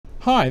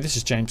Hi, this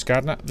is James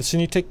Gardner, the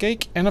Cinetech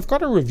Geek, and I've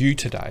got a review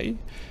today.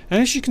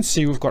 And as you can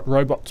see, we've got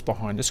robots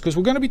behind us because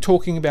we're going to be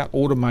talking about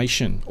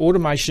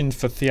automation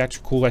for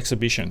theatrical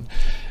exhibition.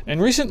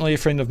 And recently a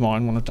friend of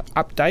mine wanted to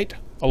update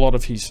a lot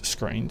of his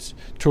screens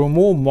to a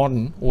more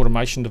modern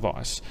automation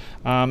device.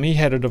 He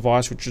had a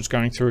device which was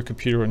going through a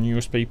computer on a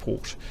USB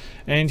port,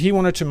 and he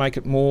wanted to make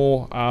it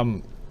more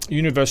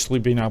universally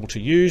being able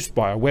to use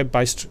by a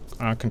web-based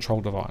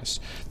control device.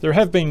 There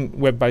have been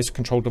web-based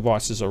control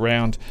devices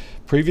around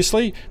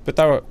previously, but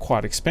they were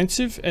quite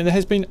expensive, and there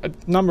has been a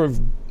number of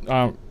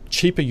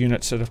cheaper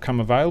units that have come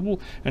available,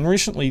 and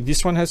recently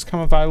this one has come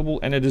available,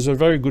 and it is a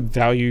very good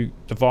value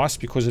device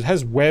because it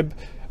has a web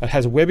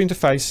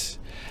interface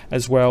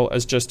as well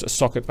as just a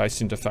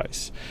socket-based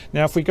interface.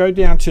 Now if we go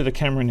down to the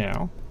camera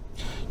now,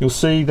 you'll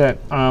see that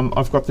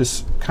I've got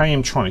this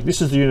KMTronic.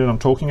 This is the unit I'm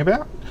talking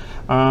about.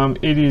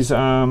 It is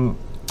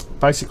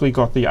basically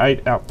got the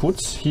 8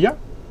 outputs here.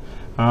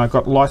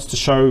 Got lights to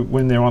show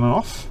when they're on and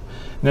off.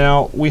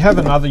 Now we have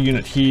another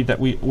unit here that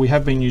we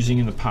have been using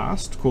in the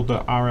past called the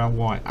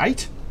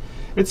RLY8.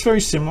 It's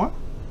very similar.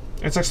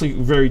 It's actually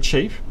very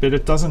cheap, but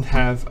it doesn't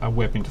have a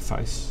web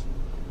interface,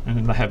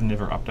 and they have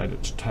never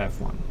updated to have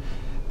one.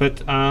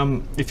 But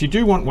if you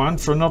do want one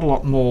for not a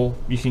lot more,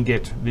 you can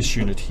get this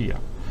unit here.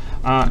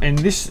 And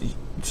this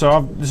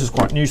is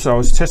quite new, so I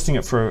was testing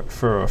it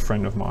for a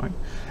friend of mine,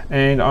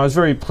 and I was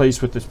very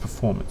pleased with this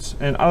performance.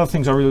 And other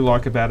things I really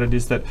like about it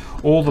is that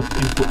all the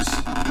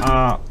inputs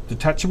are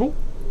detachable,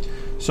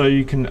 so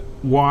you can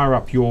wire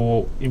up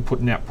your input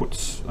and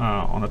outputs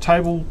on a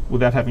table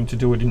without having to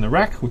do it in the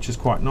rack, which is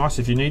quite nice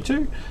if you need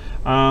to,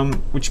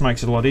 which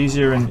makes it a lot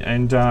easier.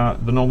 And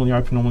the normally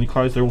open, normally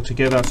closed, they're all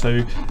together,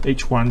 so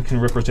each one can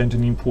represent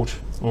an input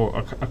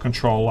or a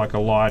control, like a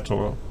light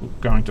or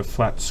going to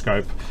flat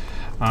scope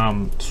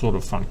sort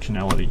of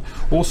functionality.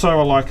 Also,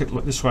 I like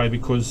it this way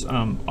because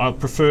I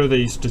prefer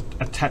these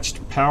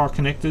attached power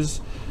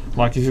connectors.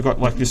 Like if you've got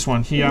like this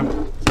one here,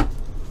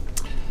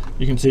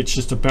 you can see it's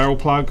just a barrel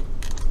plug,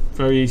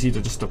 very easy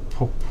to just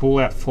pull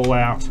out, fall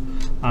out.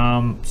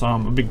 So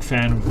I'm a big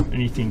fan of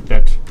anything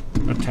that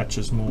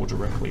attaches more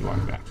directly like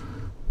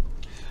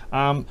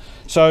that.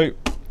 So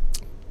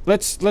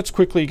let's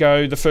quickly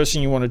go. The first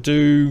thing you want to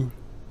do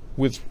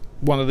with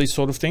one of these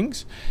sort of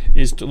things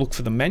is to look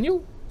for the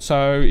manual.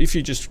 So if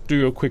you just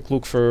do a quick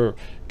look for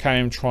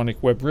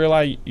KMTronic Web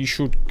Relay, you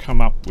should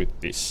come up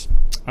with this.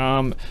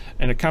 And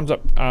it comes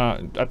up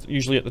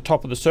usually at the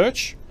top of the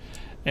search,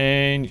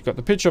 and you've got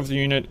the picture of the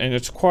unit, and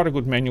it's quite a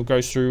good manual,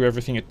 goes through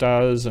everything it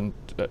does, and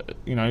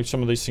you know,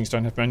 some of these things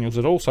don't have manuals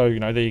at all, so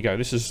you know, there you go.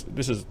 This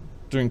is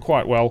doing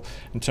quite well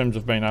in terms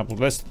of being able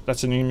to,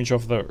 that's an image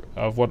of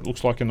what it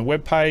looks like in the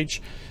web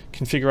page,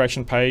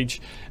 configuration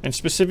page, and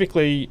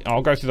specifically,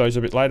 I'll go through those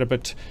a bit later,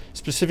 but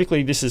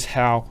specifically this is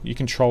how you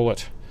control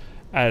it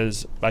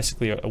as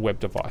basically a web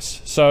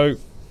device. So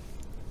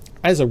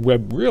as a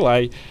web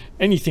relay,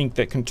 anything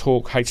that can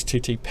talk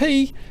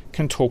HTTP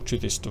can talk to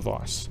this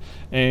device.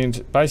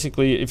 And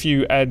basically if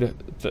you add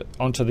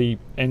onto the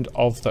end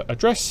of the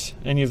address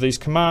any of these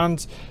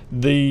commands,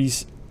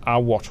 these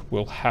are what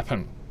will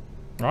happen,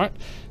 right?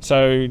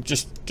 So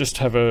just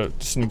have an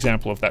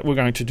example of that. We're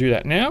going to do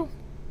that now.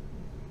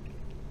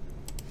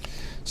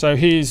 So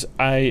here's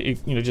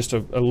just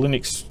a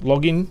Linux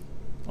login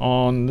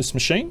on this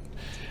machine,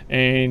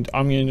 and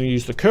I'm going to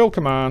use the curl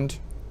command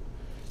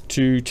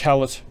to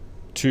tell it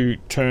to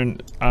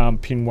turn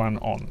pin 1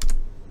 on.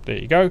 There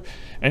you go,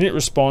 and it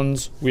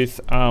responds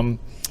with a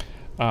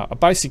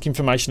basic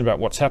information about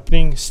what's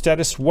happening.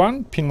 Status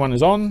 1, pin 1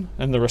 is on,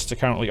 and the rest are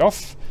currently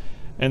off,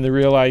 and the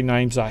relay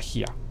names are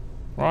here,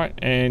 right?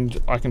 And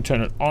I can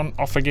turn it on,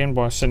 off again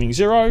by sending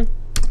 0,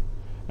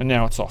 and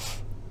now it's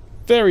off.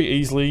 Very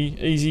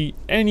easy.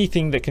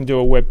 Anything that can do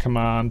a web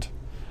command,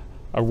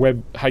 a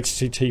web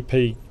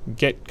HTTP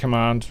GET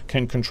command,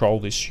 can control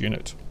this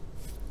unit.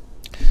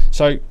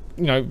 So, you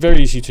know,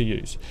 very easy to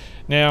use.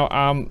 Now,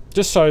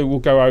 just so we'll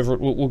go over it,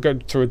 we'll go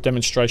through a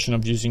demonstration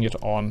of using it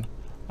on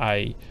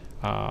a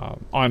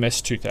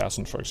IMS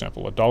 2000, for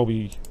example, a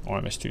Dolby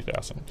IMS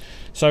 2000.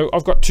 So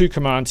I've got 2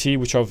 commands here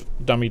which I've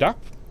dummied up.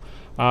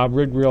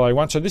 Red Relay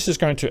 1, so this is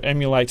going to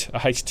emulate a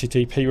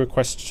HTTP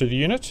request to the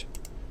unit,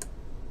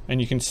 and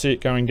you can see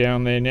it going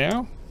down there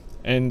now,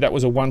 and that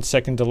was a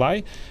 1-second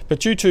delay, but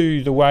due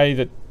to the way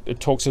that it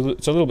talks,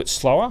 it's a little bit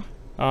slower.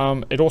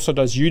 It also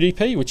does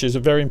UDP, which is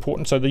very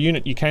important. So the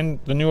unit,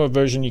 the newer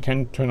version, you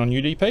can turn on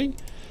UDP,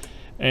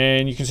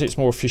 and you can see it's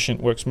more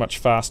efficient, works much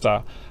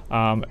faster,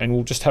 and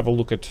we'll just have a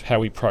look at how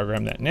we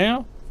program that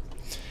now.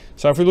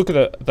 So if we look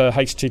at the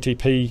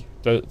HTTP,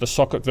 the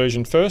socket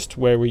version first,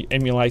 where we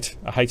emulate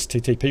a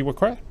HTTP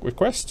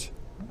request,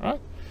 right?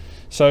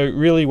 So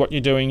really what you're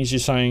doing is you're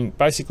saying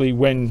basically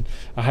when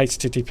a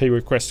HTTP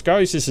request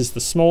goes, this is the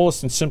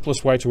smallest and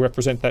simplest way to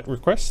represent that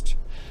request.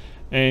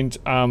 And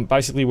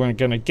basically we're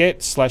going to get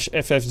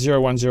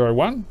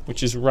 /ff0101,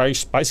 which is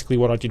basically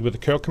what I did with the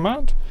curl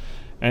command.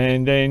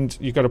 And then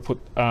you've got to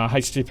put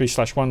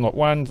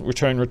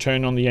http/1.1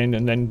 return on the end,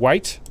 and then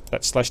wait.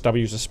 That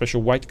 /w is a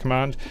special wait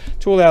command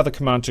to allow the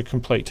command to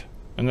complete.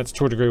 and that's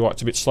to a degree why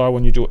it's a bit slow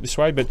when you do it this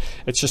way, but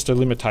it's just a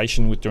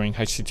limitation with doing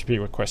HTTP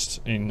requests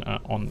in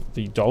on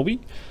the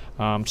Dolby.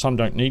 Some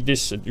don't need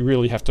this. You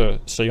really have to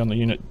see on the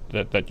unit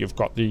that you've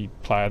got the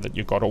player that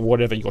you've got, or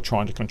whatever you're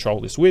trying to control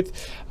this with.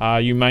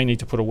 You may need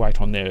to put a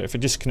wait on there. If it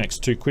disconnects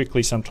too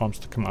quickly, sometimes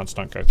the commands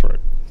don't go through.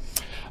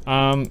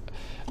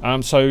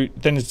 So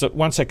then there's a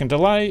 1 second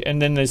delay, and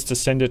then there's to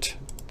send it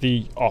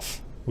the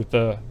off with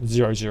the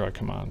 00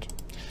 command.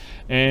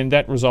 And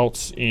that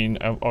results in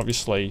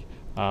obviously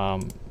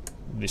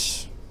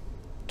this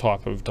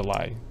type of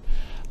delay.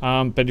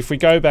 But if we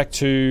go back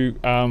to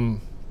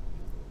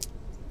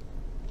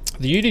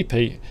the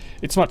UDP,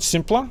 it's much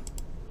simpler.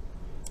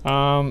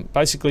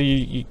 Basically,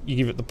 you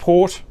give it the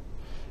port,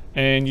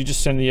 and you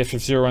just send the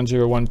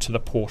FF0101 to the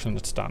port, and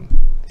it's done.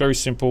 Very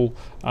simple.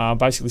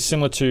 Basically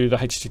similar to the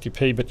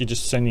HTTP, but you're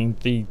just sending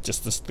the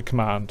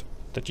command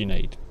that you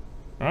need.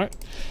 All right.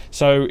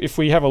 So if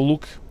we have a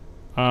look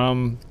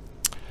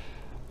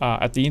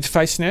at the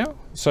interface now,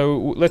 so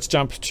let's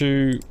jump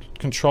to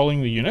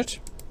controlling the unit,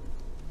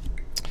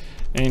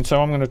 and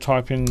so I'm going to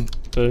type in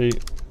the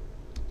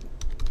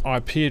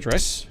IP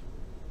address.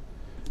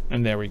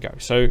 And there we go.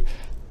 So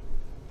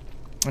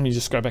let me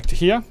just go back to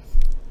here.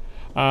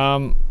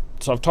 So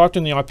I've typed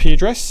in the IP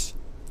address,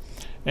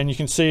 and you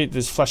can see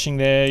there's flashing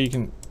there. You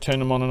can turn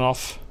them on and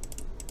off.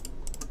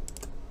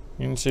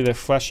 You can see they're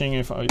flashing.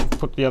 If I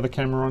put the other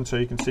camera on so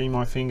you can see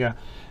my finger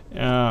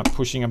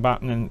pushing a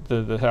button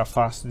and how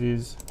fast it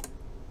is.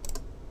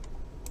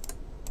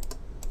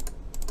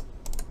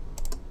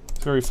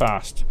 It's very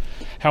fast.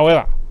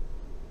 However,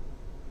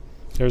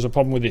 there's a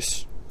problem with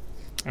this,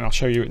 and I'll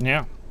show you it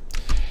now.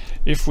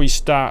 If we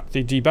start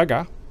the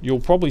debugger, you'll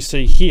probably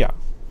see here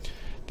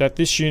that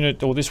this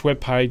unit or this web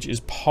page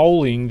is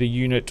polling the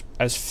unit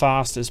as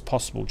fast as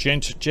possible,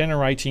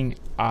 generating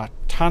a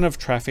ton of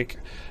traffic,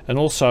 and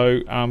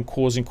also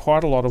causing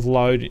quite a lot of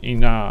load in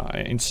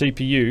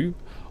CPU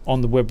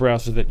on the web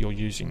browser that you're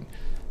using.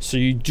 So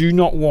you do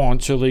not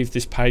want to leave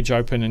this page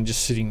open and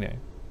just sitting there.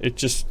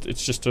 It's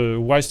just a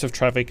waste of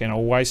traffic and a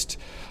waste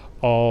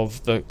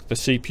of the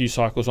CPU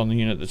cycles on the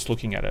unit that's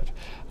looking at it.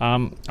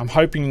 I'm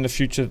hoping in the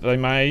future that they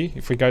may,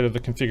 if we go to the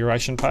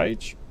configuration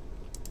page,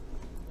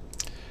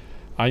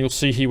 you'll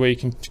see here where you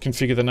can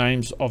configure the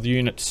names of the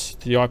units,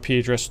 the IP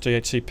address,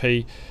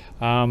 DHCP,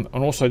 and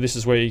also this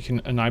is where you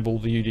can enable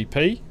the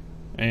UDP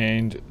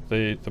and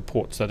the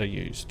ports that are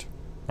used.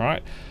 All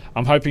right.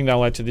 I'm hoping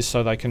they'll add to this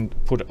so they can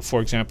put, for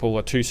example,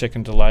 a 2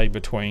 second delay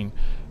between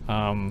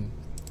the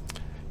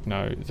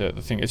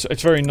thing.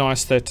 It's very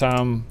nice that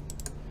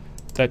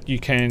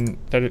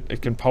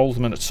it can poll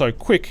them and it's so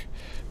quick,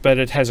 but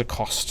it has a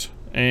cost,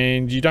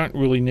 and you don't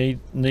really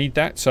need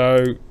that.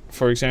 So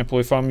for example,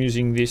 if I'm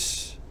using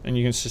this, and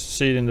you can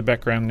see it in the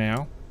background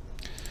now,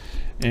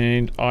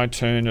 and I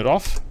turn it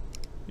off,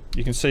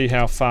 you can see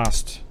how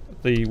fast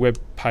the web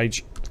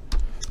page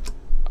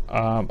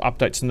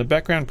updates in the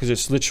background, because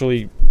it's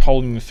literally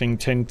polling the thing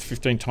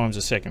 10-15 times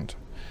a second.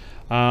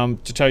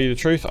 To tell you the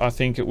truth, I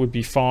think it would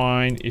be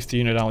fine if the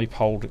unit only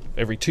polled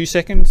every 2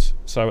 seconds.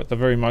 So at the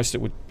very most,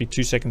 it would be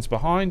 2 seconds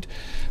behind,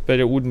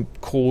 but it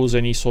wouldn't cause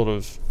any sort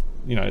of,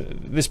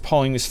 this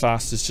polling this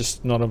fast is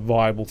just not a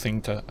viable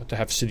thing to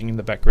have sitting in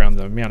the background.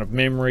 The amount of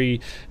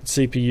memory,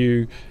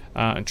 CPU,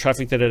 and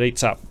traffic that it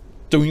eats up,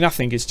 doing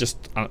nothing is just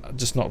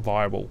not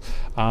viable.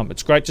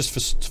 It's great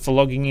just for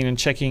logging in and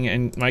checking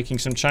and making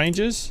some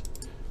changes,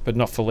 but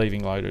not for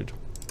leaving loaded.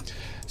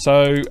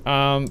 So,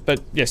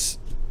 but yes.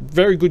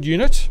 Very good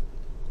unit.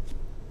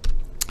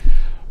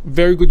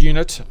 Very good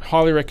unit.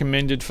 Highly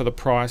recommended for the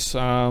price.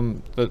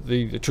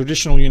 The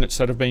traditional units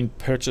that have been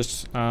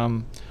purchased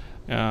in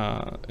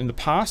the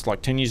past,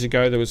 like 10 years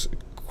ago, there was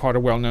quite a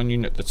well-known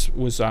unit that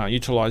was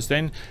utilized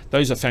then.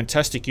 Those are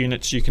fantastic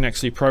units. You can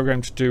actually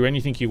program to do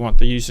anything you want.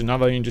 They're used in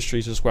other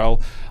industries as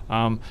well,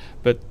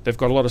 but they've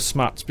got a lot of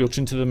smarts built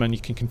into them, and you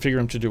can configure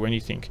them to do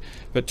anything.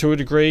 But to a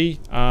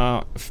degree,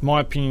 for my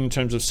opinion, in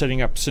terms of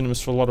setting up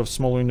cinemas for a lot of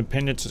smaller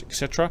independents,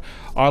 etc.,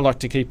 I like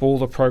to keep all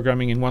the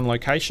programming in one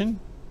location.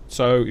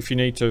 So if you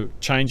need to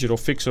change it or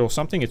fix it or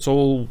something, it's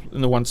all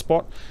in the one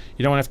spot.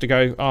 You don't have to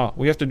go, oh,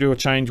 we have to do a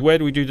change. Where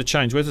do we do the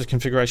change? Where's the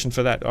configuration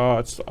for that? Oh,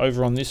 it's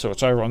over on this or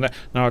it's over on that.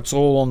 No, it's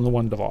all on the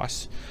one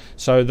device.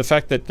 So the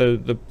fact that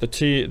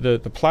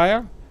the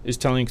player is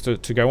telling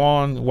it to go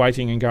on,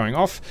 waiting and going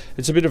off,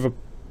 it's a bit of a,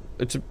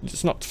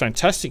 it's not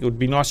fantastic. It would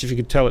be nice if you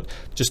could tell it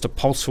just to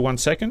pulse for 1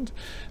 second,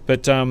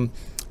 but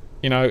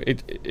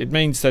it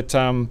means that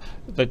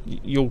that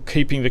you're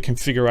keeping the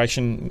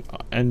configuration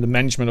and the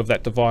management of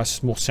that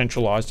device more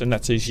centralized, and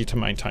that's easier to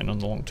maintain on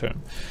the long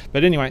term.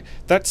 But anyway,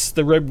 that's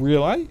the Web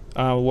Relay.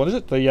 What is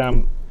it?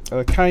 The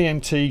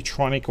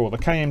KMTronic, or the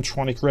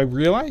KMTronic Web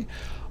Relay.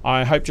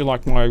 I hope you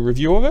liked my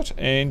review of it,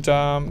 and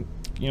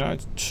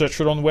search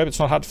for it on the web. It's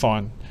not hard to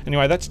find.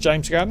 Anyway, that's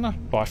James Gardner.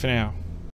 Bye for now.